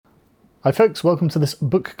Hi folks, welcome to this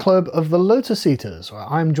book club of the Lotus Eaters, where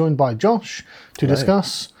I'm joined by Josh to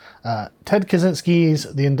discuss Ted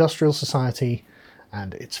Kaczynski's The Industrial Society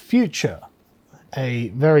and its Future, a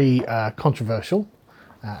very controversial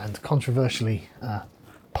and controversially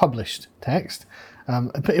published text.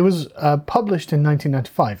 It was published in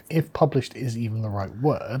 1995, if published is even the right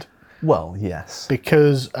word. Well, yes.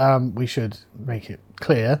 Because we should make it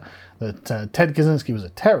clear that Ted Kaczynski was a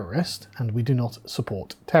terrorist and we do not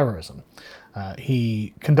support terrorism.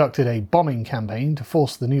 He conducted a bombing campaign to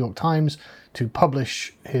force the New York Times to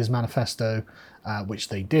publish his manifesto, which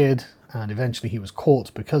they did, and eventually he was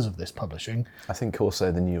caught because of this publishing. I think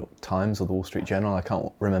also the New York Times or the Wall Street Journal, I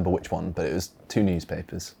can't remember which one, but it was two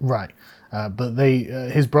newspapers. Right. But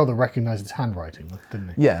his brother recognised his handwriting,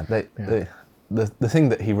 didn't he? Yeah, the thing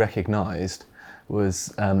that he recognised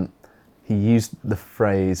was he used the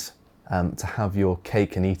phrase to have your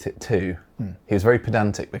cake and eat it too. He was very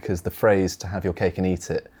pedantic because the phrase to have your cake and eat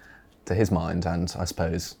it, to his mind, and I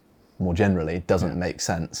suppose more generally, doesn't make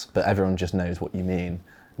sense, but everyone just knows what you mean.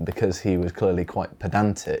 And because he was clearly quite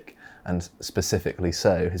pedantic, and specifically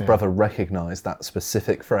so, his brother recognised that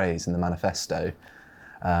specific phrase in the manifesto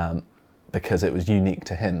because it was unique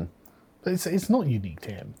to him. But it's not unique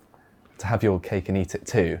to him. To have your cake and eat it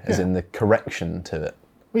too, as in the correction to it.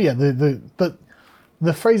 Well, yeah, but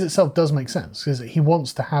the phrase itself does make sense, because he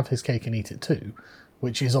wants to have his cake and eat it too,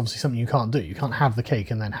 which is obviously something you can't do. You can't have the cake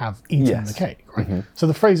and then have eaten the cake, right? Mm-hmm. So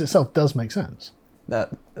the phrase itself does make sense.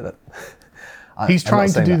 He's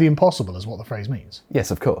trying to do the impossible is what the phrase means. Yes,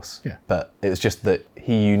 of course. Yeah. But it's just that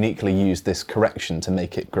he uniquely used this correction to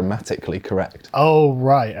make it grammatically correct. Oh,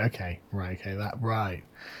 right. Okay.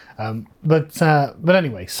 But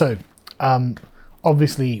anyway, so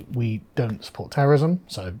obviously we don't support terrorism,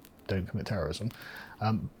 so don't commit terrorism.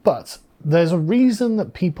 But there's a reason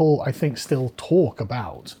that people, I think, still talk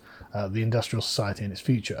about the industrial society and its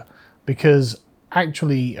future, because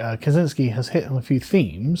actually Kaczynski has hit on a few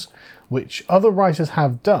themes which other writers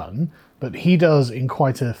have done, but he does in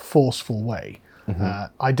quite a forceful way,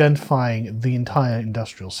 identifying the entire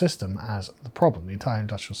industrial system as the problem, the entire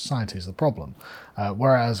industrial society is the problem,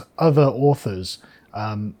 whereas other authors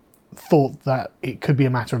thought that it could be a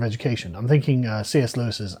matter of education. I'm thinking C.S.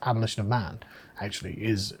 Lewis's Abolition of Man actually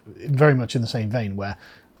is very much in the same vein, where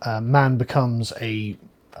man becomes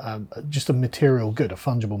just a material good, a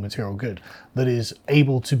fungible material good that is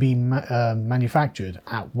able to be manufactured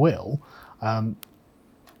at will,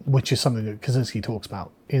 which is something that Kaczynski talks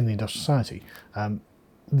about in the Industrial Society.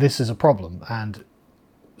 This is a problem, and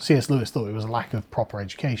C.S. Lewis thought it was a lack of proper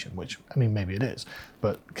education, which, I mean, maybe it is,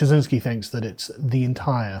 but Kaczynski thinks that it's the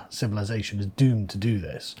entire civilization is doomed to do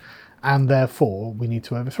this, and therefore we need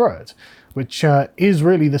to overthrow it, which is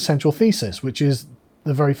really the central thesis, which is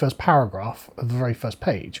the very first paragraph of the very first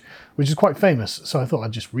page, which is quite famous, so I thought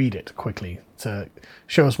I'd just read it quickly to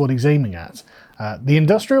show us what he's aiming at. The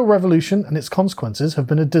Industrial Revolution and its consequences have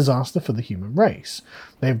been a disaster for the human race.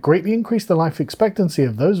 They have greatly increased the life expectancy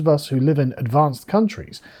of those of us who live in advanced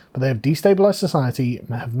countries, but they have destabilized society,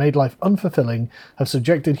 have made life unfulfilling, have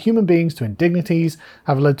subjected human beings to indignities,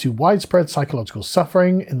 have led to widespread psychological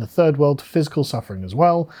suffering in the third world, to physical suffering as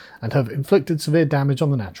well, and have inflicted severe damage on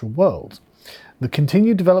the natural world. The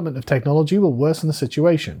continued development of technology will worsen the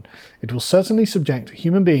situation. It will certainly subject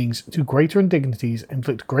human beings to greater indignities,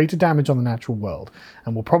 inflict greater damage on the natural world,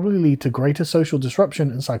 and will probably lead to greater social disruption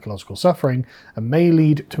and psychological suffering, and may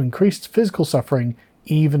lead to increased physical suffering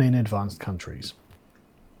even in advanced countries.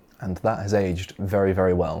 And that has aged very,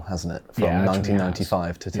 very well, hasn't it? From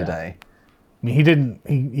 1995 to today. Yeah. I mean,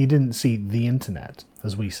 he didn't see the internet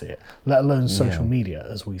as we see it, let alone social media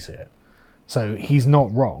as we see it. So he's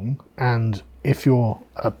not wrong, and if you're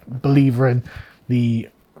a believer in the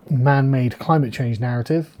man-made climate change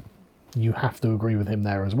narrative, you have to agree with him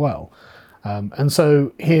there as well. And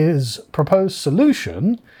so his proposed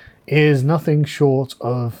solution is nothing short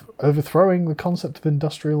of overthrowing the concept of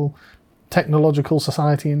industrial technological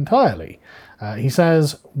society entirely. He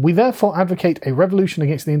says, "We therefore advocate a revolution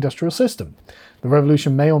against the industrial system. The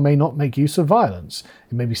revolution may or may not make use of violence.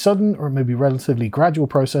 It may be sudden or it may be a relatively gradual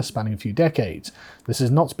process spanning a few decades. This is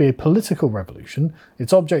not to be a political revolution.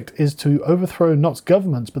 Its object is to overthrow not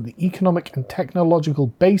governments but the economic and technological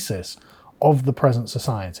basis of the present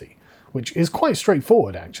society," which is quite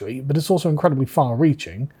straightforward actually, but it's also incredibly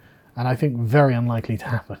far-reaching and I think very unlikely to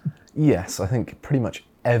happen. Yes, I think pretty much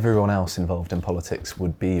everyone else involved in politics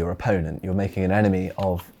would be your opponent. You're making an enemy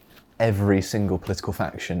of every single political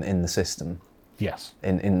faction in the system. Yes.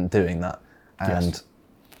 In doing that. And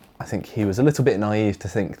I think he was a little bit naive to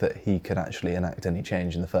think that he could actually enact any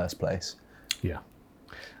change in the first place. Yeah.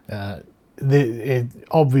 it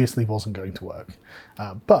obviously wasn't going to work.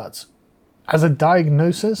 But as a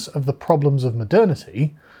diagnosis of the problems of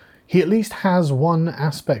modernity, he at least has one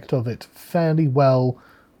aspect of it fairly well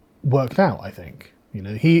worked out, I think.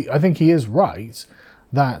 I think he is right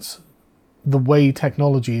that the way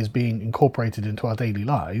technology is being incorporated into our daily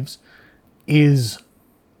lives is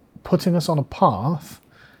putting us on a path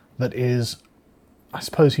that is, I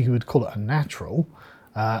suppose you would call it unnatural,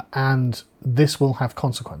 and this will have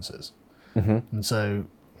consequences. And so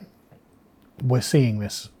we're seeing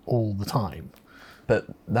this all the time. But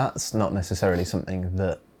that's not necessarily something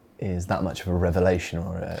that is that much of a revelation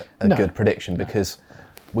or a No. good prediction, because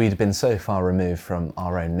we'd been so far removed from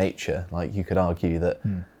our own nature. Like, you could argue that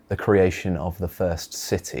the creation of the first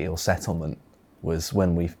city or settlement was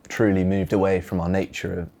when we truly moved away from our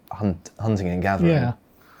nature of hunting and gathering. Yeah.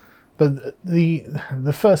 But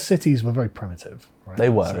the first cities were very primitive, right? They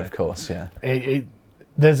were, So of course, yeah.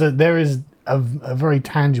 there is a very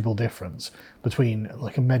tangible difference between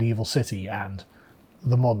like a medieval city and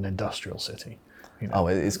the modern industrial city. Oh,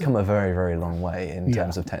 it's come a very, very long way in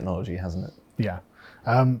terms of technology, hasn't it? Yeah.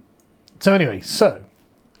 So anyway,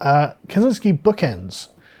 Kaczynski bookends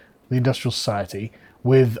the industrial society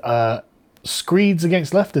with screeds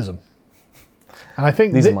against leftism. And I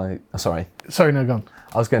think These are my... Oh, sorry. Sorry, no, go on.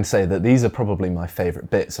 I was going to say that these are probably my favourite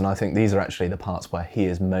bits, and I think these are actually the parts where he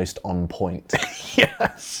is most on point.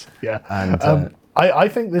 Yes. Yeah. And I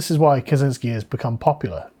think this is why Kaczynski has become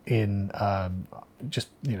popular in just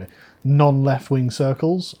non-left-wing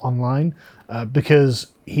circles online, because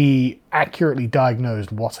he accurately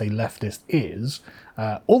diagnosed what a leftist is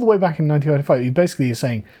all the way back in 1995. He basically is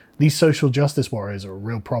saying these social justice warriors are a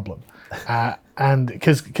real problem, and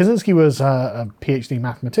because Kaczynski was a PhD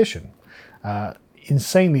mathematician,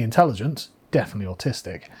 insanely intelligent, definitely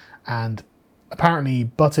autistic, and apparently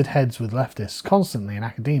butted heads with leftists constantly in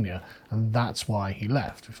academia, and that's why he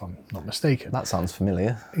left, if I'm not mistaken. that sounds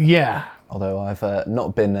familiar. Yeah. Although I've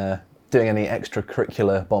not been doing any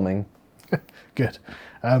extracurricular bombing. Good.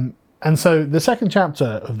 And so the second chapter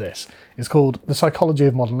of this is called The Psychology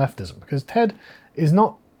of Modern Leftism, because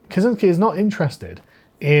Kaczynski is not interested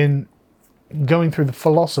in going through the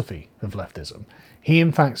philosophy of leftism. He,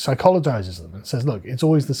 in fact, psychologizes them and says, look, it's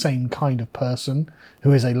always the same kind of person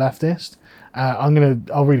who is a leftist.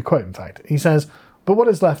 I'll read a quote, in fact. He says, but what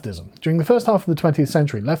is leftism? During the first half of the 20th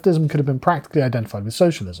century, leftism could have been practically identified with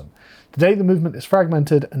socialism. Today, the movement is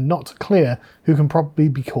fragmented and not clear who can probably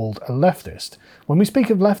be called a leftist. When we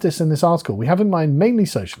speak of leftists in this article, we have in mind mainly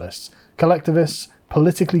socialists, collectivists,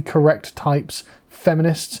 politically correct types,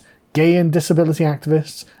 feminists, gay and disability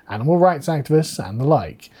activists, animal rights activists, and the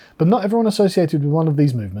like. But not everyone associated with one of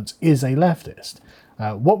these movements is a leftist.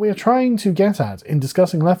 What we are trying to get at in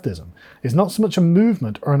discussing leftism is not so much a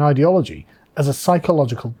movement or an ideology as a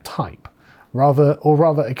psychological type, rather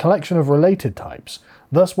a collection of related types.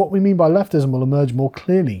 Thus, what we mean by leftism will emerge more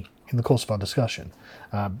clearly in the course of our discussion,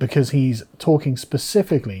 because he's talking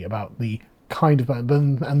specifically about the kind of...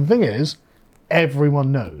 And the thing is,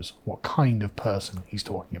 everyone knows what kind of person he's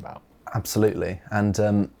talking about. Absolutely.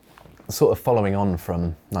 And sort of following on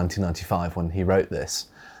from 1995 when he wrote this,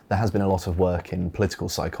 there has been a lot of work in political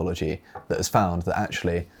psychology that has found that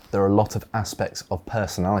actually there are a lot of aspects of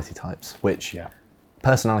personality types, which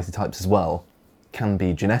personality types as well can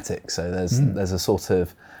be genetic. So there's a sort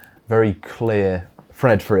of very clear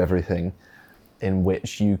thread for everything in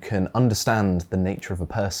which you can understand the nature of a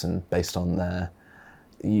person based on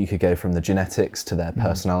you could go from the genetics to their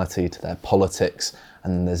personality to their politics,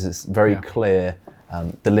 and there's this very clear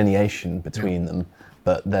delineation between them,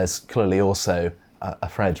 but there's clearly also a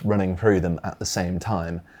thread running through them at the same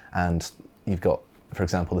time. And you've got, for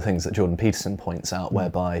example, the things that Jordan Peterson points out,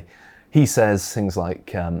 whereby he says things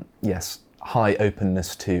like, yes, high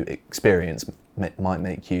openness to experience might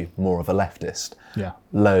make you more of a leftist.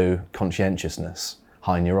 Low conscientiousness,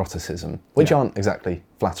 high neuroticism, which aren't exactly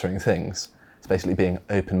flattering things. It's basically being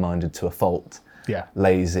open-minded to a fault,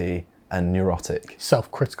 lazy and neurotic.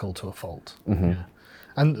 Self-critical to a fault.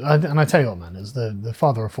 And I tell you what, man, as the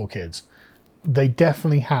father of 4 kids, they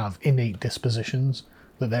definitely have innate dispositions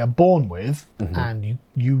that they are born with, and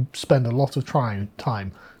you spend a lot of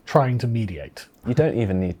time trying to mediate. You don't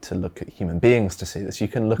even need to look at human beings to see this. You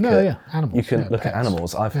can look at animals. You can look at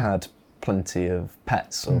animals. I've had plenty of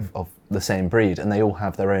pets of the same breed, and they all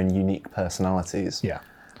have their own unique personalities.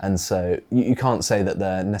 And so you can't say that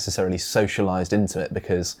they're necessarily socialised into it,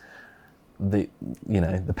 because the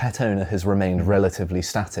pet owner has remained relatively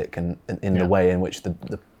static and in the way in which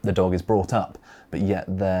the dog is brought up, but yet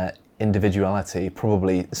their individuality,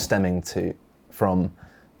 probably stemming from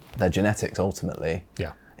their genetics ultimately,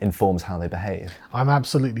 informs how they behave. I'm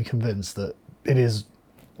absolutely convinced that it is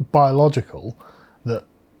biological that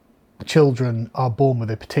children are born with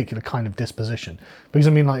a particular kind of disposition. Because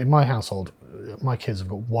I mean, like in my household, my kids have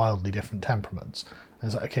got wildly different temperaments. And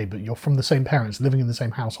it's like, okay, but you're from the same parents, living in the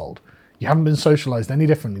same household. You haven't been socialized any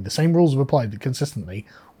differently. The same rules have applied consistently.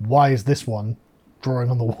 Why is this one drawing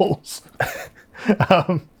on the walls?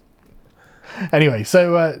 Anyway,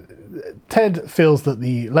 so Ted feels that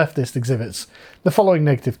the leftist exhibits the following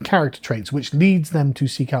negative character traits, which leads them to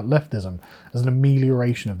seek out leftism as an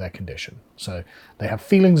amelioration of their condition. So they have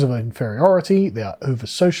feelings of inferiority, they are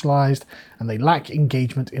over-socialized, and they lack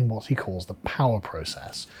engagement in what he calls the power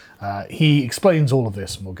process. He explains all of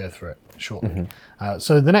this, and we'll go through it shortly.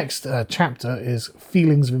 So the next chapter is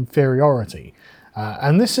feelings of inferiority.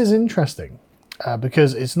 And this is interesting,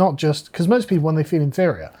 because it's not just... Because most people, when they feel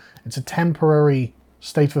inferior, it's a temporary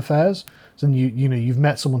state of affairs. So you've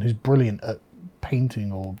met someone who's brilliant at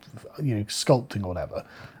painting or sculpting or whatever,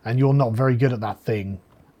 and you're not very good at that thing,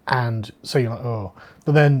 and so you're like, oh.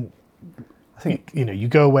 But then I think you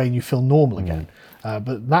go away and you feel normal again.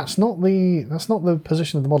 But that's not the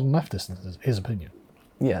position of the modern leftist, in his opinion.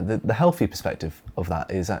 Yeah, the healthy perspective of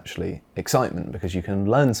that is actually excitement, because you can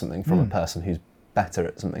learn something from a person who's better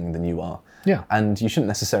at something than you are. Yeah. And you shouldn't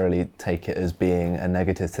necessarily take it as being a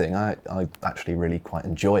negative thing. I actually really quite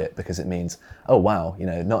enjoy it, because it means, oh wow,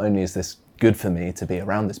 not only is this good for me to be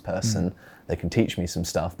around this person, they can teach me some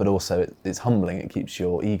stuff, but also it's humbling, it keeps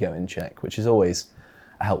your ego in check, which is always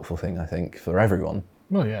a helpful thing, I think, for everyone.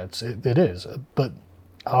 Well, yeah, it is. But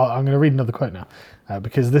I'm going to read another quote now,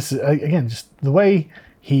 because this is, again, just the way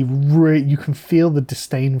you can feel the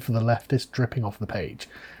disdain for the leftist dripping off the page,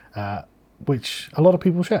 which a lot of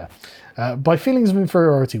people share. By feelings of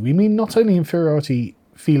inferiority, we mean not only inferiority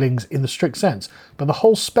feelings in the strict sense, but the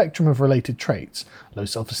whole spectrum of related traits: low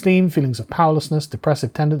self-esteem, feelings of powerlessness,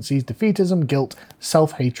 depressive tendencies, defeatism, guilt,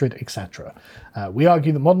 self-hatred, etc. We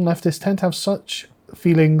argue that modern leftists tend to have such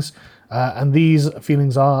feelings, and these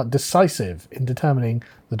feelings are decisive in determining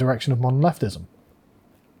the direction of modern leftism.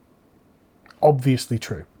 Obviously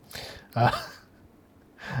true.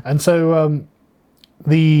 And so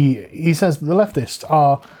he says that the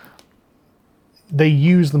leftists they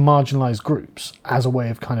use the marginalized groups as a way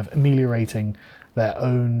of kind of ameliorating their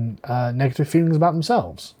own negative feelings about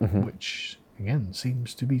themselves, which again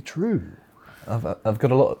seems to be true. I've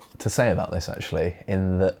got a lot to say about this, actually,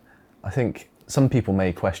 in that I think some people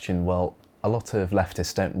may question, well, a lot of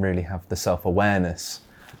leftists don't really have the self-awareness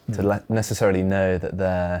to necessarily know that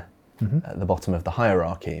they're at the bottom of the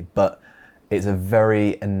hierarchy, but it's a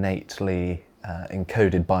very innately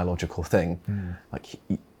encoded biological thing. Like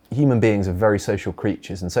human beings are very social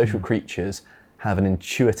creatures, and social creatures have an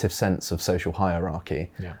intuitive sense of social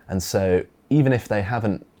hierarchy. And so even if they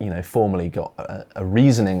haven't, formally got a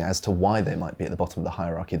reasoning as to why they might be at the bottom of the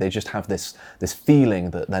hierarchy, they just have this feeling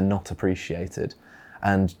that they're not appreciated.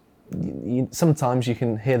 And sometimes you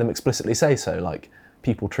can hear them explicitly say so, like,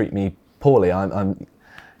 people treat me poorly, I'm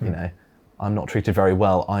not treated very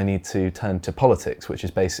well, I need to turn to politics, which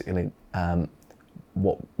is basically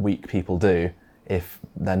what weak people do if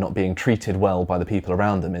they're not being treated well by the people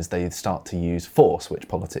around them, is they start to use force, which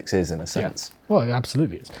politics is in a sense. Yeah. Well, it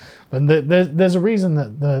absolutely is. And there's a reason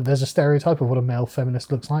that there's a stereotype of what a male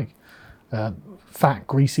feminist looks like. Fat,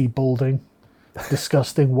 greasy, balding,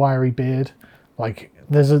 disgusting, wiry beard. Like,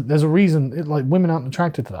 there's a reason, like, women aren't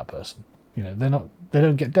attracted to that person. They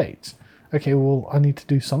don't get dates. Okay, well, I need to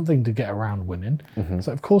do something to get around women.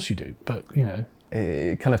 So of course you do, but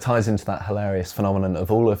it kind of ties into that hilarious phenomenon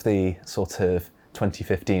of all of the sort of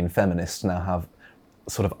 2015 feminists now have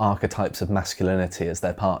sort of archetypes of masculinity as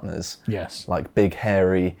their partners. Yes. Like big,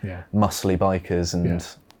 hairy, muscly bikers and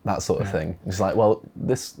that sort of thing. It's like, well,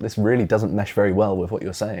 this really doesn't mesh very well with what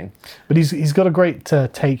you're saying. But he's got a great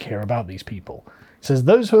take here about these people. He says,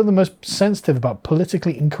 those who are the most sensitive about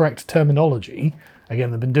politically incorrect terminology,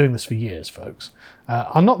 again, they've been doing this for years, folks,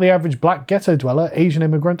 are not the average black ghetto dweller, Asian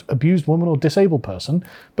immigrant, abused woman or disabled person,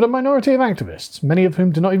 but a minority of activists, many of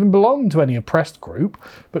whom do not even belong to any oppressed group,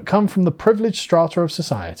 but come from the privileged strata of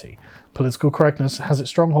society. Political correctness has its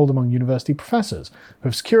stronghold among university professors, who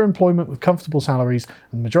have secure employment with comfortable salaries,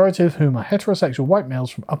 and the majority of whom are heterosexual white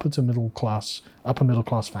males from upper middle class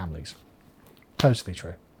families. Totally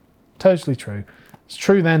true. Totally true. It's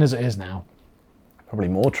true then as it is now. Probably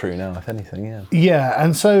more true now, if anything, yeah. Yeah,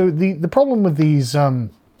 and so the problem with these, the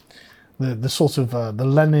sort of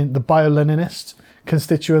the bio-Leninist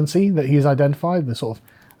constituency that he's identified, the sort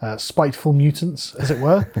of spiteful mutants, as it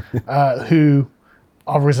were, who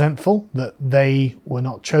are resentful that they were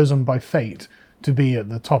not chosen by fate to be at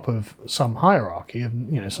the top of some hierarchy of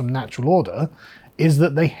some natural order, is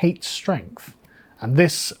that they hate strength. And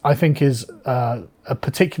this, I think, is a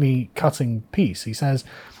particularly cutting piece. He says,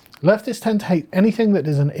 leftists tend to hate anything that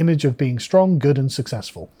is an image of being strong, good, and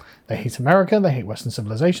successful. They hate America, they hate Western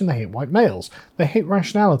civilization, they hate white males, they hate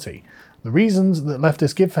rationality. The reasons that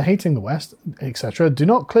leftists give for hating the West, etc., do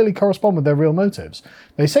not clearly correspond with their real motives.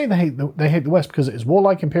 They say they hate the West because it is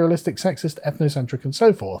warlike, imperialistic, sexist, ethnocentric, and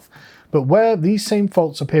so forth. But where these same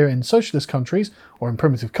faults appear in socialist countries or in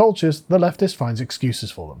primitive cultures, the leftist finds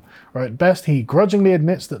excuses for them. Or at best, he grudgingly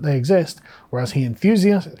admits that they exist, whereas he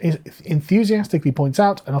enthusiastically points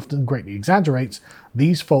out, and often greatly exaggerates,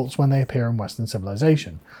 these faults when they appear in Western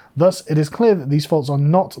civilization. Thus, it is clear that these faults are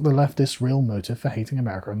not the leftist's real motive for hating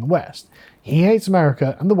America and the West. He hates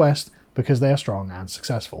America and the West because they are strong and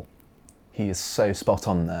successful. He is so spot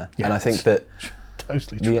on there. Yeah, and I think that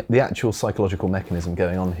totally true. the actual psychological mechanism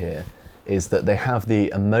going on here is that they have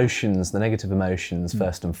the emotions, the negative emotions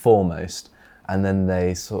first and foremost, and then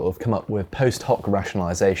they sort of come up with post hoc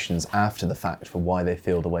rationalizations after the fact for why they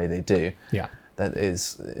feel the way they do. Yeah. That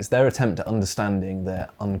is their attempt at understanding their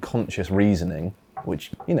unconscious reasoning,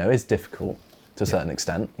 which, is difficult to a certain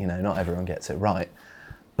extent. Not everyone gets it right.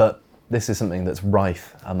 But this is something that's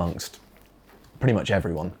rife amongst pretty much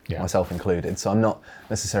everyone, myself included. So I'm not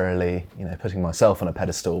necessarily, putting myself on a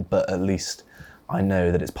pedestal, but at least I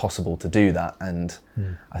know that it's possible to do that. And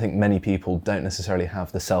I think many people don't necessarily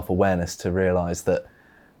have the self-awareness to realise that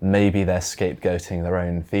maybe they're scapegoating their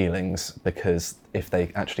own feelings, because if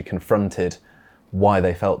they actually confronted why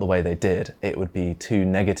they felt the way they did, it would be too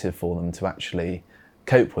negative for them to actually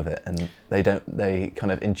cope with it. And they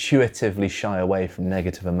kind of intuitively shy away from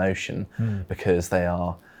negative emotion because they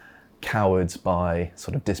are cowards by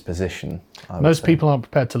sort of disposition. Most people aren't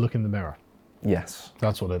prepared to look in the mirror. Yes.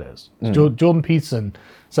 That's what it is. Jordan Peterson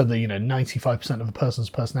said that 95% of a person's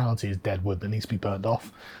personality is dead wood that needs to be burned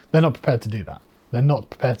off. They're not prepared to do that. They're not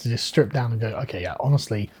prepared to just strip down and go, okay, yeah,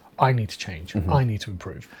 honestly, I need to change. I need to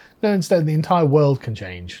improve. No, instead, the entire world can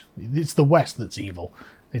change. It's the West that's evil.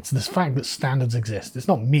 It's this fact that standards exist. It's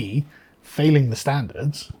not me failing the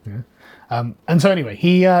standards. And so anyway,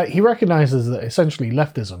 he recognizes that essentially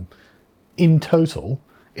leftism in total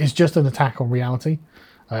is just an attack on reality.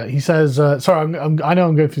 He says, I know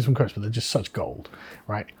I'm going through some quotes, but they're just such gold,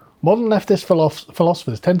 right? Modern leftist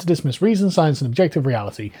philosophers tend to dismiss reason, science, and objective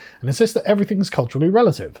reality and insist that everything is culturally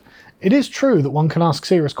relative. It is true that one can ask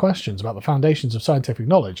serious questions about the foundations of scientific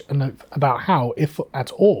knowledge and about how, if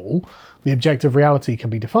at all, the objective reality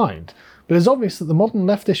can be defined. But it is obvious that the modern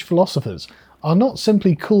leftist philosophers are not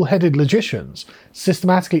simply cool-headed logicians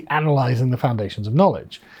systematically analysing the foundations of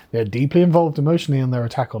knowledge. They are deeply involved emotionally in their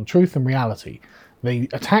attack on truth and reality. They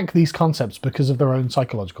attack these concepts because of their own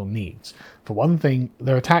psychological needs. For one thing,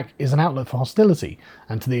 their attack is an outlet for hostility,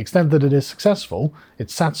 and to the extent that it is successful,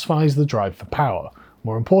 it satisfies the drive for power.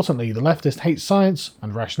 More importantly, the leftist hates science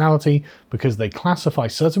and rationality because they classify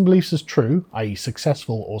certain beliefs as true, i.e.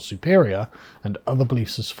 successful or superior, and other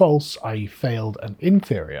beliefs as false, i.e. failed and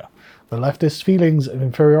inferior. The leftist's feelings of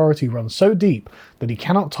inferiority run so deep that he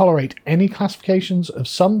cannot tolerate any classifications of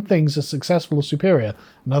some things as successful or superior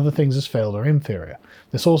and other things as failed or inferior.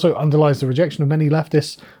 This also underlies the rejection of many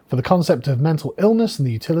leftists for the concept of mental illness and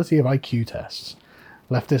the utility of IQ tests.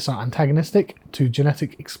 Leftists are antagonistic to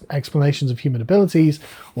genetic explanations of human abilities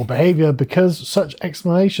or behaviour because such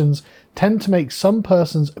explanations tend to make some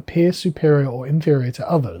persons appear superior or inferior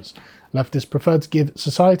to others. Leftists prefer to give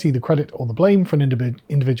society the credit or the blame for an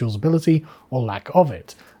individual's ability or lack of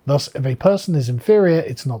it. Thus, if a person is inferior,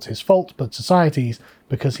 it's not his fault, but society's,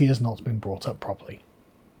 because he has not been brought up properly.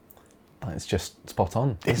 It's just spot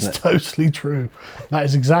on, isn't it? It's totally true. That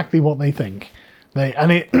is exactly what they think.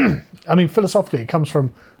 Philosophically, it comes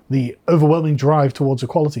from the overwhelming drive towards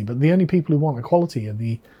equality, but the only people who want equality are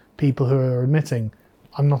the people who are admitting,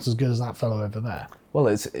 I'm not as good as that fellow over there. Well,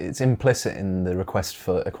 it's implicit in the request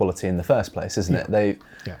for equality in the first place, isn't it?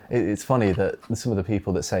 It's funny that some of the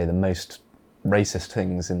people that say the most racist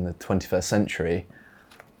things in the 21st century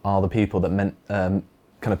are the people that meant kind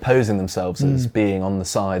of posing themselves as being on the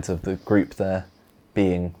sides of the group they're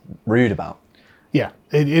being rude about. Yeah,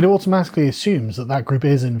 it automatically assumes that group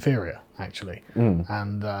is inferior, actually.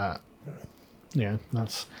 And,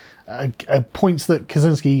 that's points that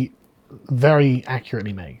Kaczynski very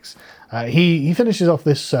accurately makes. He finishes off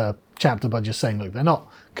this chapter by just saying, look, they're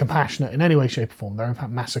not compassionate in any way, shape or form. They're in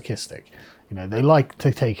fact masochistic. They like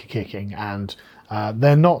to take a kicking and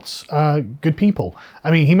they're not good people.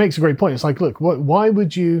 I mean, he makes a great point. It's like, look, why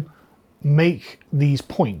would you make these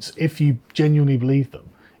points if you genuinely believe them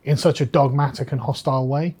in such a dogmatic and hostile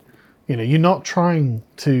way? You're not trying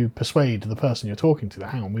to persuade the person you're talking to that,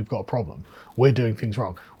 hang on, we've got a problem. We're doing things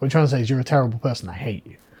wrong. What you're trying to say is you're a terrible person. I hate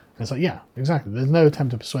you. And it's like, yeah, exactly. There's no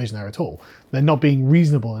attempt at persuasion there at all. They're not being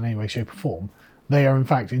reasonable in any way, shape, or form. They are, in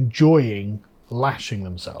fact, enjoying lashing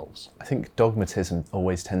themselves. I think dogmatism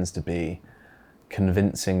always tends to be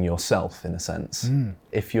convincing yourself, in a sense.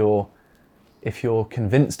 If you're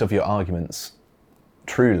convinced of your arguments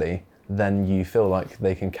truly, then you feel like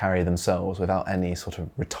they can carry themselves without any sort of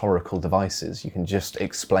rhetorical devices. You can just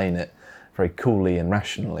explain it very coolly and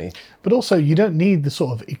rationally. But also, you don't need the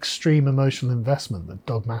sort of extreme emotional investment that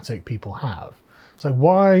dogmatic people have. So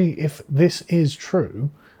why, if this is true,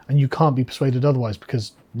 and you can't be persuaded otherwise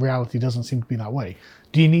because reality doesn't seem to be that way,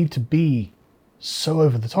 do you need to be so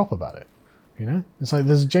over the top about it? You know, it's like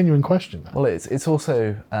there's a genuine question there. Well, it's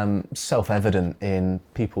also self-evident in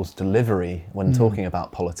people's delivery when talking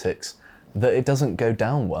about politics that it doesn't go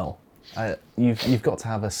down well. You've got to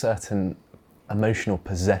have a certain emotional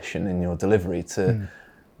possession in your delivery to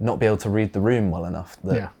not be able to read the room well enough.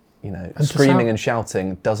 That you know, and screaming and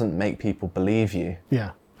shouting doesn't make people believe you.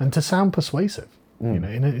 Yeah, and to sound persuasive, you know,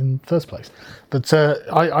 in the first place. But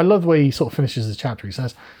I love the way he sort of finishes the chapter. He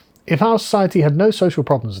says, if our society had no social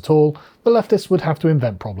problems at all, the leftists would have to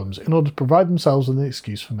invent problems in order to provide themselves with an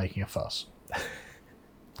excuse for making a fuss.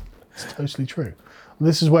 It's totally true.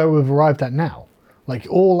 This is where we've arrived at now. Like,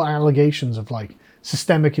 all allegations of, like,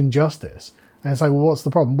 systemic injustice. And it's like, well, what's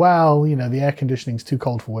the problem? Well, you know, the air conditioning's too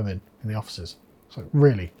cold for women in the offices. So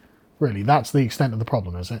really, that's the extent of the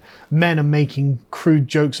problem, is it? Men are making crude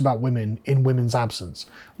jokes about women in women's absence.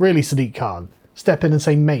 Really, Sadiq Khan? Step in and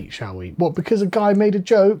say, mate, shall we? What, because a guy made a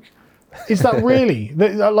joke? Is that really?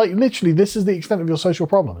 Like, literally, this is the extent of your social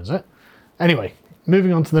problem, is it? Anyway,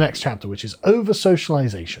 moving on to the next chapter, which is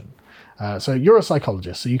over-socialization. So you're a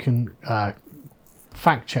psychologist, so you can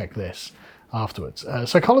fact-check this afterwards.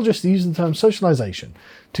 Psychologists use the term socialization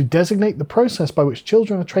to designate the process by which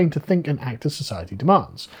children are trained to think and act as society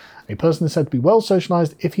demands. A person is said to be well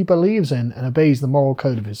socialized if he believes in and obeys the moral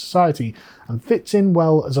code of his society and fits in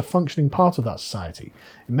well as a functioning part of that society.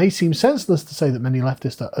 It may seem senseless to say that many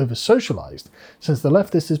leftists are over-socialized, since the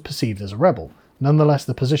leftist is perceived as a rebel. Nonetheless,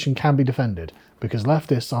 the position can be defended, because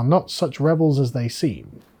leftists are not such rebels as they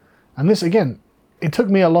seem. And this, again, it took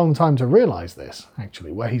me a long time to realize this,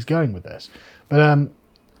 actually, where he's going with this. But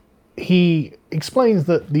he explains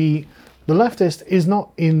that the leftist is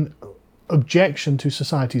not in objection to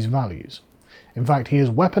society's values. In fact, he is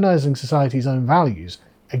weaponizing society's own values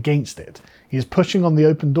against it. He is pushing on the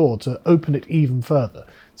open door to open it even further.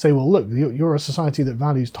 Say, well, look, you're a society that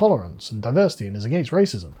values tolerance and diversity and is against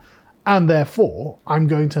racism. And therefore, I'm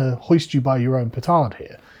going to hoist you by your own petard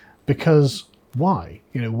here. Because why?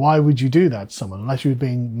 You know, why would you do that to someone unless you were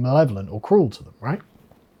being malevolent or cruel to them, right?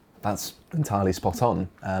 That's entirely spot on.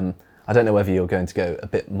 I don't know whether you're going to go a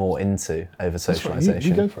bit more into over-socialization. Right.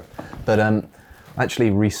 You go for it. But I actually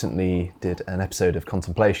recently did an episode of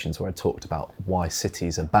Contemplations where I talked about why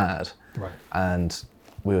cities are bad. Right. And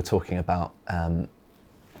we were talking about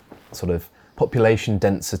sort of population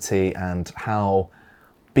density and how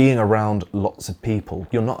being around lots of people,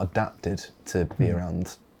 you're not adapted to be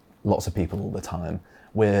around lots of people all the time.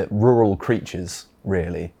 We're rural creatures,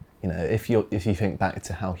 really. You know, if you think back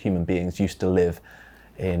to how human beings used to live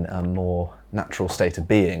in a more natural state of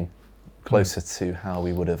being, closer to how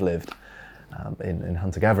we would have lived in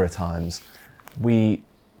hunter-gatherer times, we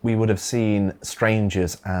would have seen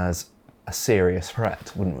strangers as a serious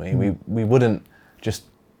threat, wouldn't we? We wouldn't just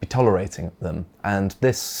be tolerating them. And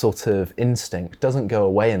this sort of instinct doesn't go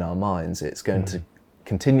away in our minds. It's going to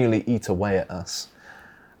continually eat away at us.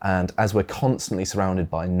 And as we're constantly surrounded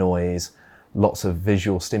by noise, lots of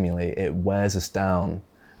visual stimuli, it wears us down.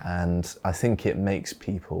 And I think it makes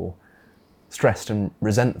people stressed and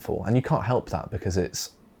resentful. And you can't help that because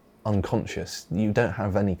it's unconscious. You don't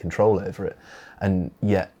have any control over it. And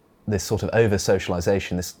yet this sort of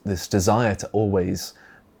over-socialization, this desire to always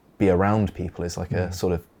be around people is like a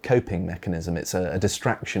sort of coping mechanism. It's a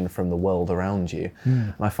distraction from the world around you.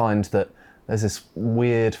 And I find that there's this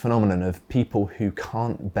weird phenomenon of people who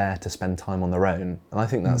can't bear to spend time on their own. And I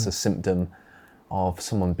think that's a symptom of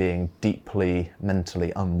someone being deeply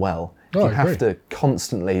mentally unwell. If you have to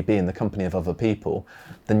constantly be in the company of other people,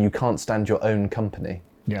 then you can't stand your own company.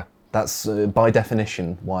 Yeah. That's by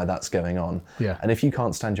definition why that's going on. Yeah. And if you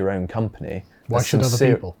can't stand your own company, why should other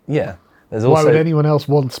people? Yeah. There's Why also, would anyone else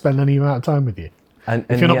want to spend any amount of time with you? and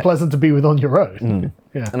If you're not yet- pleasant to be with on your own.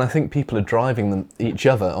 Yeah. And I think people are driving each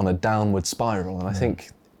other on a downward spiral. And I think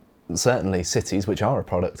certainly cities, which are a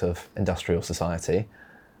product of industrial society,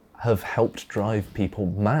 have helped drive people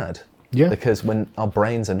mad. Yeah. Because when our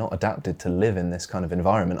brains are not adapted to live in this kind of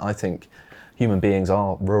environment, I think human beings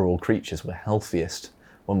are rural creatures. We're healthiest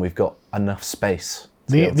when we've got enough space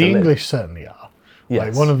to be able to The live. English certainly are. Yes.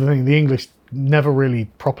 Like one of the things, the English never really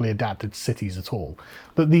properly adapted cities at all.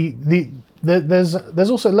 But there's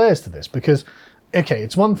also layers to this because, okay,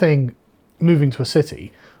 it's one thing moving to a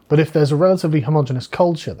city, but if there's a relatively homogenous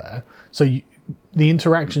culture there, so the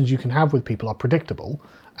interactions you can have with people are predictable,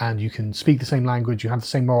 and you can speak the same language, you have the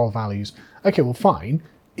same moral values. Okay, well, fine.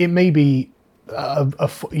 It may be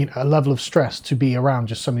a level of stress to be around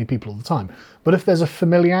just so many people all the time. But if there's a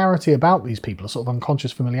familiarity about these people, a sort of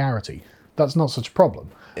unconscious familiarity, that's not such a problem.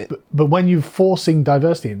 But when you're forcing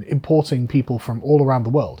diversity and importing people from all around the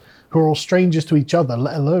world who are all strangers to each other,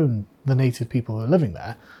 let alone the native people who are living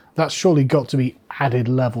there, that's surely got to be added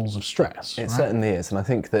levels of stress. It right? certainly is. And I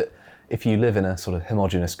think that if you live in a sort of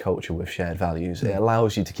homogenous culture with shared values, it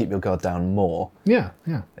allows you to keep your guard down more. Yeah.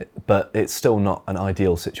 But it's still not an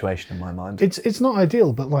ideal situation in my mind. It's not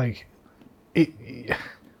ideal, but like,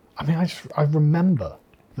 I remember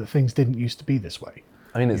that things didn't used to be this way.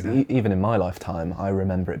 I mean, even in my lifetime, I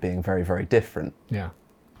remember it being very, very different. Yeah.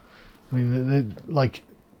 I mean,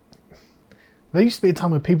 there used to be a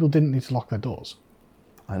time when people didn't need to lock their doors.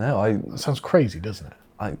 I know. That sounds crazy, doesn't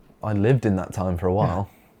it? I lived in that time for a while.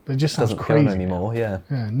 Yeah. But it just sounds Doesn't crazy feel anymore. Yeah.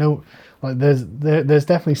 Yeah. No, like there's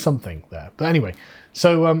definitely something there. But anyway,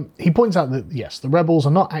 so he points out that yes, the rebels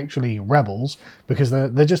are not actually rebels because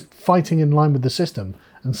they're just fighting in line with the system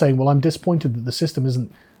and saying, well, I'm disappointed that the system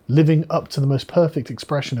isn't living up to the most perfect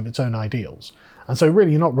expression of its own ideals. And so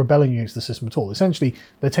really, you're not rebelling against the system at all. Essentially,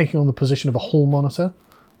 they're taking on the position of a hall monitor.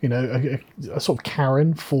 You know, a sort of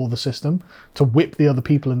Karen for the system to whip the other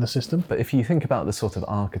people in the system. But if you think about the sort of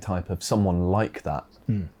archetype of someone like that,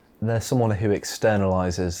 they're someone who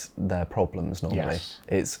externalizes their problems normally. Yes.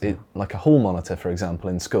 It's like a hall monitor, for example,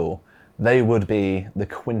 in school. They would be the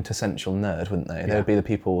quintessential nerd, wouldn't they? They would be the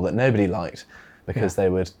people that nobody liked because they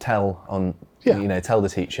would tell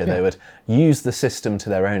the teacher. They would use the system to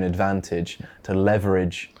their own advantage to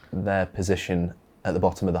leverage their position at the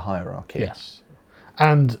bottom of the hierarchy. Yes.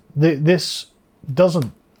 And this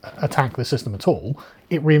doesn't attack the system at all.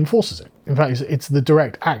 It reinforces it. In fact, it's the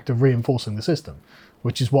direct act of reinforcing the system,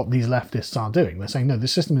 which is what these leftists are doing. They're saying, no,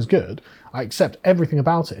 this system is good. I accept everything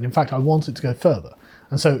about it. And in fact, I want it to go further.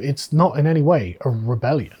 And so it's not in any way a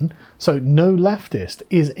rebellion. So no leftist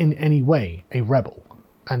is in any way a rebel.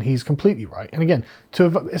 And he's completely right. And again, to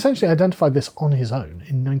have essentially identified this on his own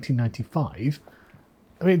in 1995,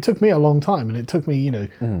 I mean, it took me a long time, and it took me,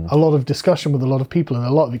 a lot of discussion with a lot of people and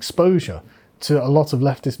a lot of exposure to a lot of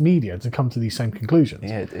leftist media to come to these same conclusions.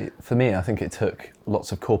 Yeah, for me, I think it took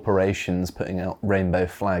lots of corporations putting out rainbow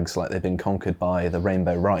flags like they've been conquered by the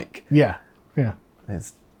Rainbow Reich. Yeah.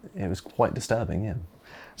 It was quite disturbing, yeah.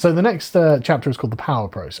 So the next chapter is called The Power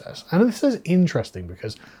Process. And this is interesting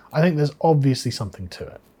because I think there's obviously something to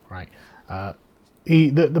it, right?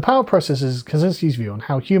 The power process is Kaczynski's view on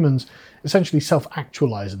how humans essentially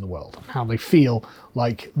self-actualize in the world, and how they feel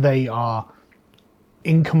like they are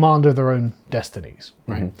in command of their own destinies.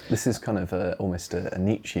 Right? Mm-hmm. This is kind of almost a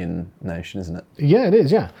Nietzschean notion, isn't it? Yeah, it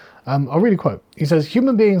is, yeah. I'll read a quote. He says,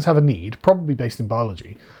 human beings have a need, probably based in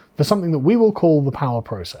biology, for something that we will call the power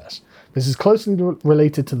process. This is closely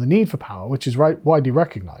related to the need for power, which is widely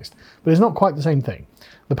recognized, but is not quite the same thing.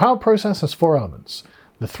 The power process has 4 elements.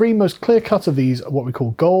 The 3 most clear-cut of these are what we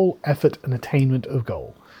call goal, effort, and attainment of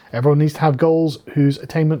goal. Everyone needs to have goals whose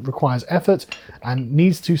attainment requires effort and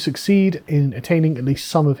needs to succeed in attaining at least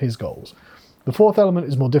some of his goals. The 4th element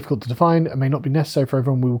is more difficult to define and may not be necessary for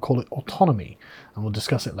everyone. We will call it autonomy, and we'll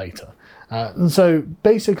discuss it later. And so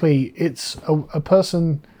basically, it's a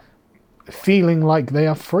person feeling like they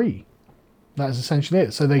are free. That is essentially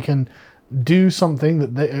it. So they can do something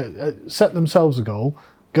that they set themselves a goal,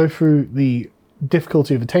 go through the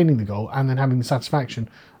difficulty of attaining the goal, and then having the satisfaction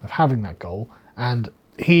of having that goal. And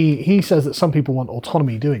he says that some people want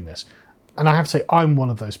autonomy doing this. And I have to say, I'm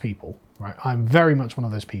one of those people, right? I'm very much one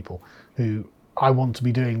of those people who I want to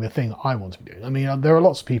be doing the thing I want to be doing. I mean, there are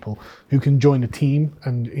lots of people who can join a team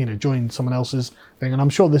and, join someone else's thing. And I'm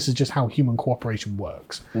sure this is just how human cooperation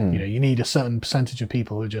works. You need a certain percentage of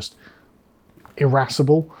people who are just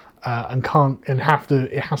irascible and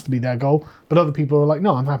it has to be their goal. But other people are like,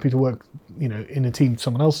 no, I'm happy to work, in a team with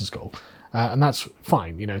someone else's goal. And that's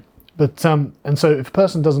fine, But, and so if a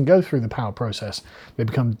person doesn't go through the power process, they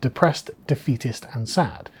become depressed, defeatist, and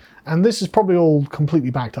sad. And this is probably all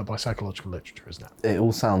completely backed up by psychological literature, isn't it? It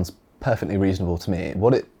all sounds perfectly reasonable to me.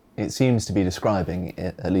 What it seems to be describing,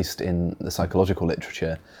 at least in the psychological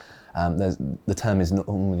literature, the term is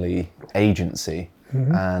normally agency,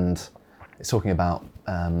 and it's talking about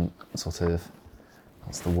sort of,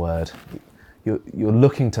 what's the word? you're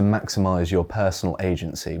looking to maximize your personal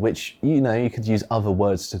agency, which, you know, you could use other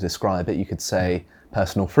words to describe it. You could say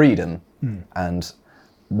personal freedom, and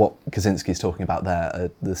what Kaczynski's talking about there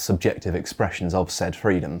are the subjective expressions of said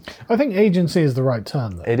freedom. I think agency is the right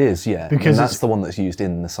term, though. It is, yeah. Because that's the one that's used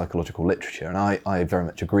in the psychological literature, and I very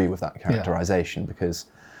much agree with that characterization, because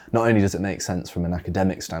not only does it make sense from an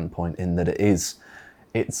academic standpoint in that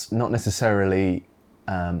it's not necessarily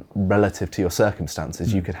relative to your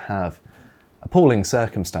circumstances. You could have appalling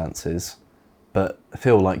circumstances, but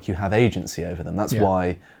feel like you have agency over them. That's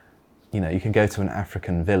why, you know, you can go to an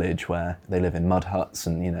African village where they live in mud huts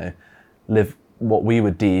and, you know, live what we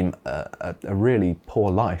would deem a really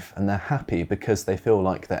poor life, and they're happy because they feel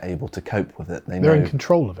like they're able to cope with it. They're in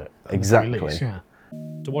control of it. Exactly. Least, yeah.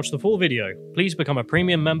 To watch the full video, please become a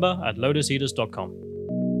premium member at lotuseaters.com.